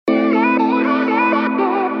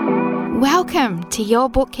Welcome to Your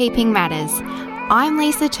Bookkeeping Matters. I'm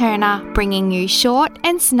Lisa Turner, bringing you short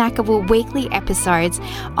and snackable weekly episodes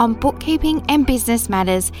on bookkeeping and business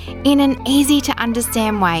matters in an easy to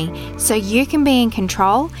understand way so you can be in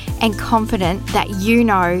control and confident that you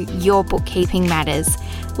know your bookkeeping matters.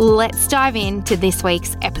 Let's dive into this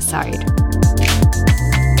week's episode.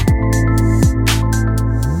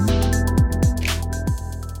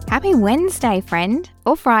 Happy Wednesday, friend,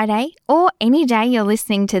 or Friday, or any day you're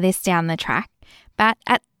listening to this down the track. But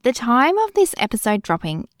at the time of this episode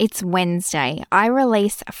dropping, it's Wednesday. I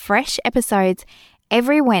release fresh episodes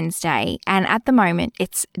every Wednesday, and at the moment,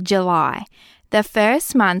 it's July, the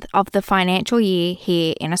first month of the financial year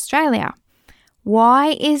here in Australia.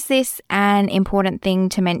 Why is this an important thing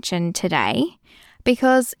to mention today?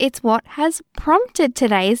 Because it's what has prompted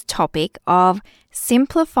today's topic of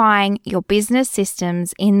simplifying your business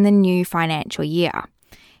systems in the new financial year.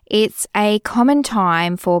 It's a common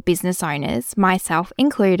time for business owners, myself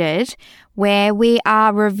included, where we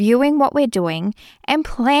are reviewing what we're doing and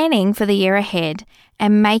planning for the year ahead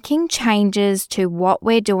and making changes to what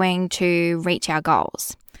we're doing to reach our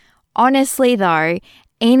goals. Honestly though,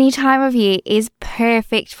 any time of year is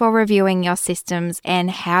perfect for reviewing your systems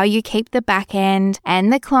and how you keep the back end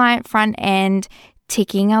and the client front end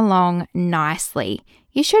ticking along nicely.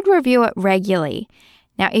 You should review it regularly.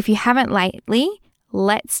 Now, if you haven't lately,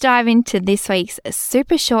 let's dive into this week's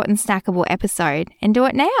super short and snackable episode and do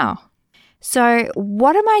it now. So,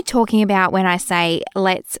 what am I talking about when I say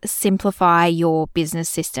let's simplify your business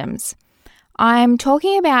systems? I'm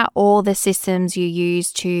talking about all the systems you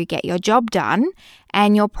use to get your job done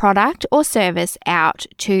and your product or service out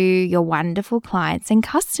to your wonderful clients and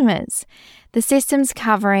customers. The systems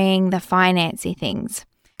covering the financy things,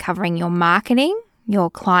 covering your marketing,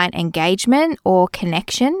 your client engagement or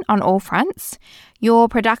connection on all fronts, your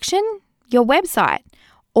production, your website,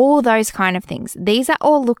 all those kind of things. These are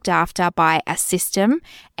all looked after by a system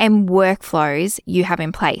and workflows you have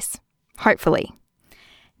in place, hopefully.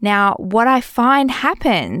 Now, what I find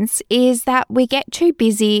happens is that we get too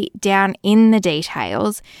busy down in the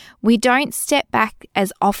details. We don't step back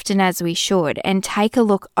as often as we should and take a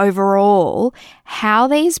look overall how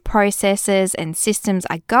these processes and systems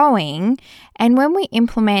are going. And when we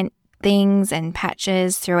implement things and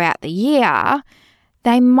patches throughout the year,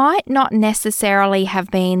 they might not necessarily have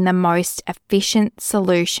been the most efficient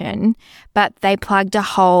solution, but they plugged a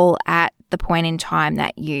hole at the point in time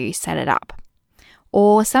that you set it up.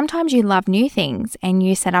 Or sometimes you love new things and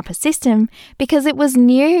you set up a system because it was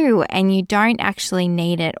new and you don't actually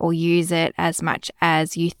need it or use it as much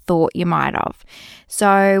as you thought you might have.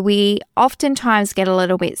 So we oftentimes get a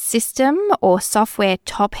little bit system or software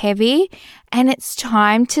top heavy, and it's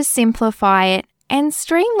time to simplify it and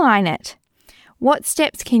streamline it. What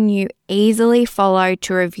steps can you easily follow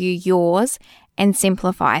to review yours and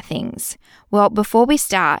simplify things? Well, before we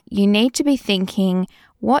start, you need to be thinking,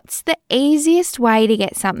 what's the easiest way to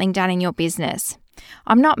get something done in your business?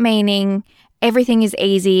 I'm not meaning everything is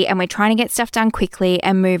easy and we're trying to get stuff done quickly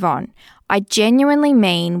and move on. I genuinely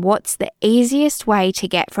mean what's the easiest way to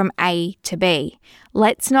get from A to B.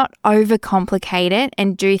 Let's not overcomplicate it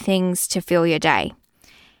and do things to fill your day.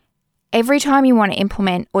 Every time you want to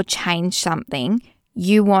implement or change something,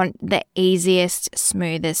 you want the easiest,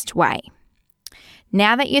 smoothest way.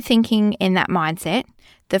 Now that you're thinking in that mindset,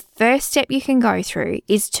 the first step you can go through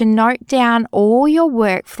is to note down all your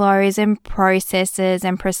workflows and processes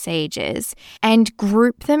and procedures and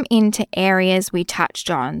group them into areas we touched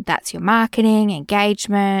on. That's your marketing,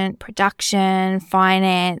 engagement, production,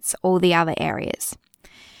 finance, all the other areas.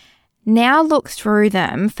 Now look through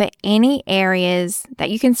them for any areas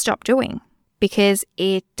that you can stop doing because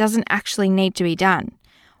it doesn't actually need to be done.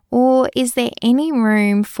 Or is there any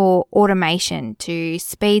room for automation to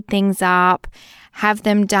speed things up, have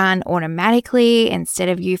them done automatically instead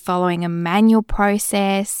of you following a manual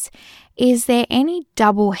process? Is there any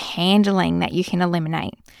double handling that you can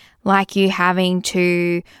eliminate, like you having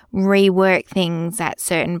to rework things at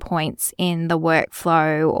certain points in the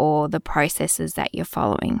workflow or the processes that you're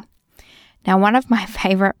following? Now, one of my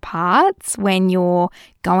favorite parts when you're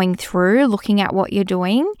going through looking at what you're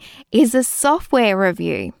doing is a software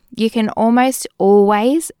review. You can almost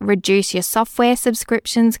always reduce your software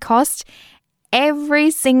subscriptions cost every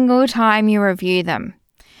single time you review them.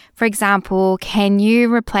 For example, can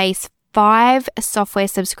you replace 5 software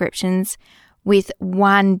subscriptions with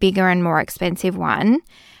one bigger and more expensive one?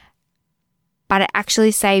 But it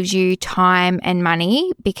actually saves you time and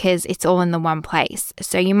money because it's all in the one place.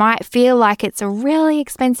 So you might feel like it's a really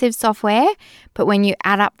expensive software, but when you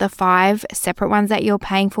add up the 5 separate ones that you're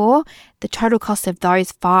paying for, the total cost of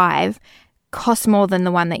those 5 cost more than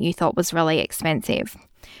the one that you thought was really expensive.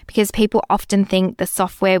 Because people often think the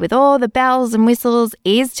software with all the bells and whistles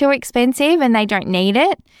is too expensive and they don't need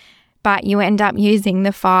it, but you end up using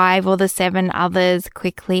the 5 or the 7 others,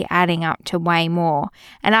 quickly adding up to way more.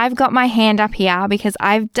 And I've got my hand up here because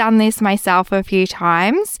I've done this myself a few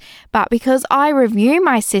times, but because I review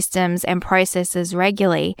my systems and processes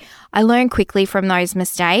regularly, I learn quickly from those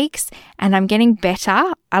mistakes and I'm getting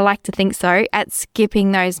better, I like to think so, at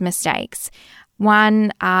skipping those mistakes.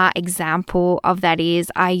 One example of that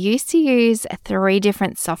is I used to use 3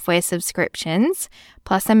 different software subscriptions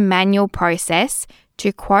plus a manual process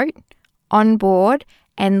to quote, onboard,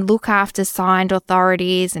 and look after signed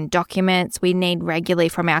authorities and documents we need regularly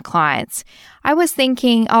from our clients. I was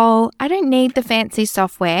thinking, I don't need the fancy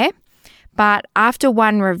software. But after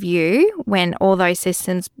one review, when all those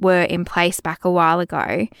systems were in place back a while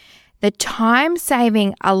ago, the time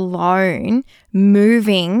saving alone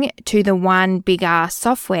moving to the one bigger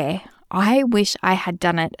software, I wish I had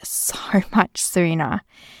done it so much sooner.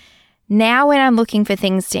 Now when I'm looking for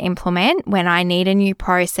things to implement, when I need a new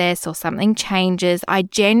process or something changes, I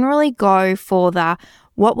generally go for the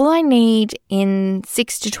what will I need in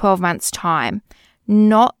 6 to 12 months' time,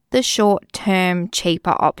 not the short-term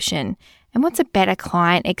cheaper option. And what's a better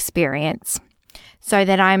client experience? So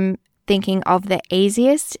that I'm thinking of the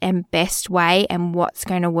easiest and best way and what's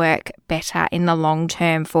going to work better in the long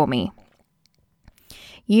term for me.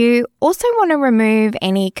 You also want to remove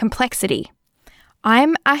any complexity.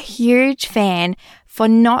 I'm a huge fan for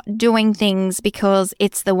not doing things because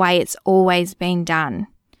it's the way it's always been done.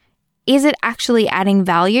 Is it actually adding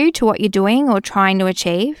value to what you're doing or trying to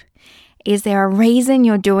achieve? Is there a reason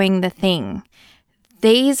you're doing the thing?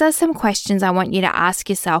 These are some questions I want you to ask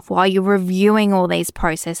yourself while you're reviewing all these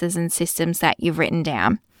processes and systems that you've written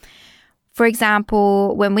down. For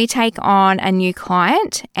example, when we take on a new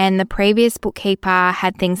client and the previous bookkeeper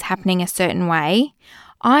had things happening a certain way,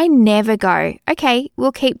 I never go, okay,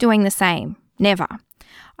 we'll keep doing the same. Never.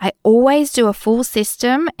 I always do a full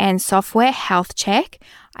system and software health check.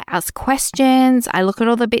 I ask questions. I look at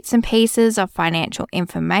all the bits and pieces of financial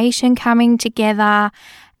information coming together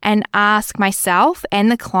and ask myself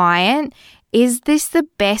and the client, is this the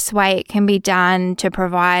best way it can be done to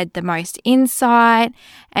provide the most insight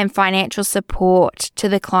and financial support to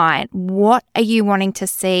the client? What are you wanting to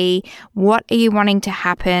see? What are you wanting to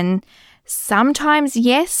happen? Sometimes,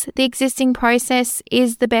 yes, the existing process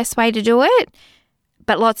is the best way to do it,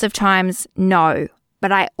 but lots of times, no.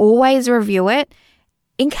 But I always review it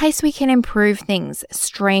in case we can improve things,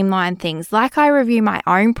 streamline things. Like I review my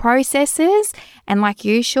own processes and like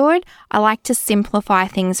you should, I like to simplify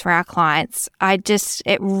things for our clients.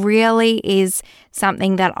 It really is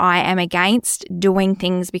something that I am against, doing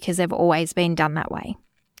things because they've always been done that way.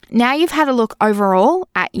 Now you've had a look overall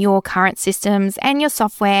at your current systems and your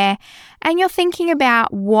software, and you're thinking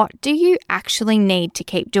about what do you actually need to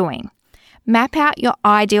keep doing. Map out your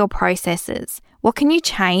ideal processes. What can you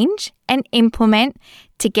change and implement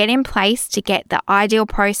to get in place to get the ideal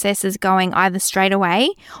processes going either straight away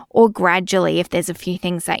or gradually if there's a few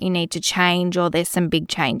things that you need to change or there's some big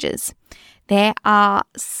changes. There are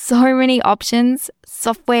so many options,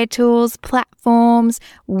 software tools, platforms,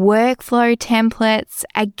 workflow templates.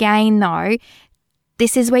 Again, though,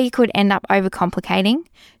 this is where you could end up overcomplicating.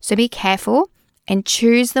 So be careful and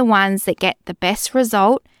choose the ones that get the best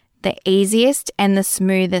result, the easiest and the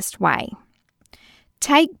smoothest way.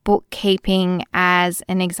 Take bookkeeping as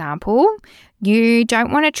an example. You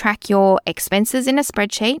don't want to track your expenses in a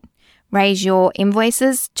spreadsheet, raise your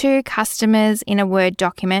invoices to customers in a Word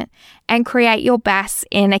document, and create your BAS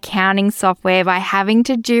in accounting software by having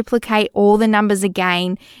to duplicate all the numbers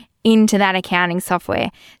again into that accounting software.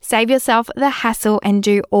 Save yourself the hassle and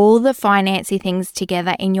do all the financy things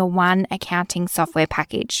together in your one accounting software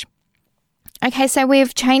package. Okay, so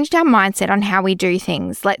we've changed our mindset on how we do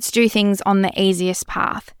things. Let's do things on the easiest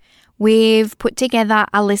path. We've put together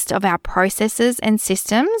a list of our processes and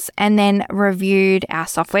systems and then reviewed our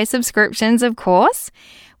software subscriptions, of course.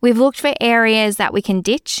 We've looked for areas that we can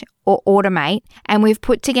ditch or automate, and we've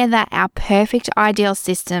put together our perfect ideal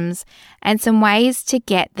systems and some ways to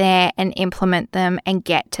get there and implement them and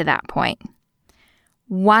get to that point.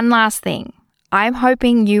 One last thing. I'm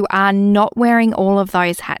hoping you are not wearing all of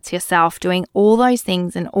those hats yourself, doing all those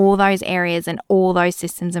things in all those areas and all those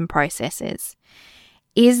systems and processes.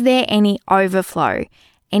 Is there any overflow?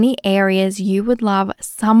 Any areas you would love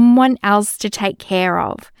someone else to take care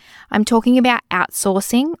of? I'm talking about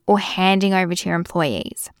outsourcing or handing over to your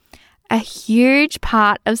employees. A huge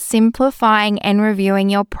part of simplifying and reviewing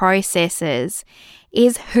your processes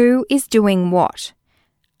is who is doing what.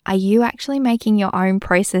 are you actually making your own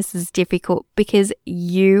processes difficult because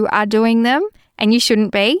you are doing them and you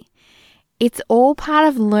shouldn't be? It's all part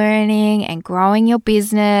of learning and growing your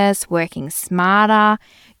business, working smarter,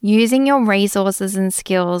 using your resources and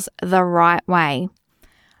skills the right way.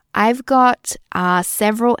 I've got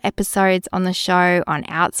several episodes on the show on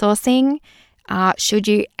outsourcing, should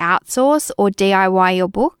you outsource or DIY your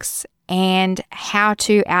books, and how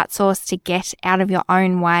to outsource to get out of your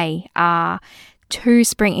own way. Two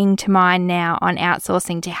springing to mind now on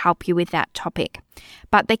outsourcing to help you with that topic.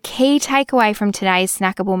 But the key takeaway from today's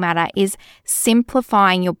snackable matter is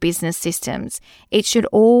simplifying your business systems. It should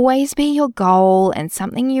always be your goal and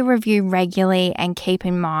something you review regularly and keep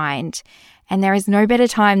in mind. And there is no better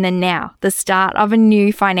time than now, the start of a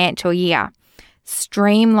new financial year.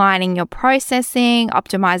 Streamlining your processing,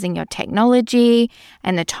 optimizing your technology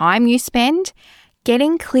and the time you spend,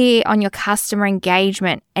 getting clear on your customer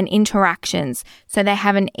engagement and interactions so they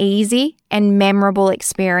have an easy and memorable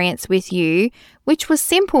experience with you, which was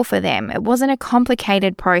simple for them. It wasn't a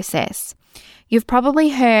complicated process. You've probably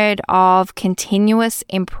heard of continuous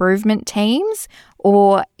improvement teams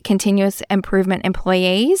or continuous improvement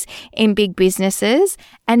employees in big businesses,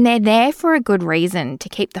 and they're there for a good reason, to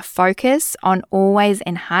keep the focus on always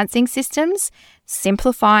enhancing systems,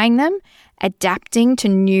 simplifying them, adapting to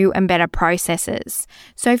new and better processes.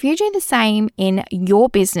 So if you do the same in your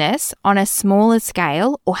business on a smaller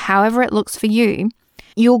scale or however it looks for you,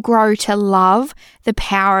 you'll grow to love the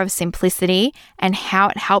power of simplicity and how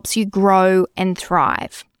it helps you grow and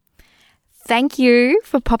thrive. Thank you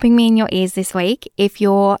for popping me in your ears this week. If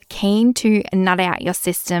you're keen to nut out your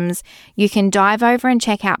systems, you can dive over and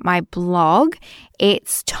check out my blog.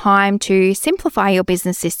 It's time to simplify your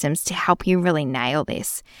business systems to help you really nail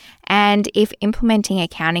this. And if implementing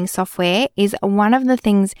accounting software is one of the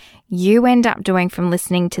things you end up doing from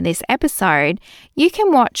listening to this episode, you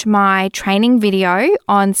can watch my training video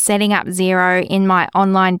on setting up Xero in my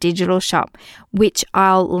online digital shop, which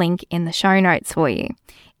I'll link in the show notes for you.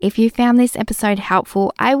 If you found this episode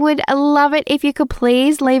helpful, I would love it if you could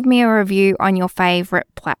please leave me a review on your favorite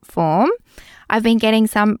platform. I've been getting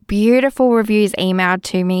some beautiful reviews emailed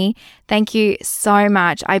to me. Thank you so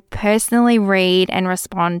much. I personally read and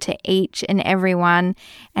respond to each and every one,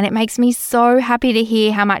 and it makes me so happy to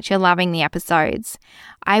hear how much you're loving the episodes.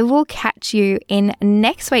 I will catch you in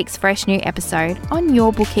next week's fresh new episode on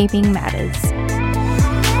Your Bookkeeping Matters.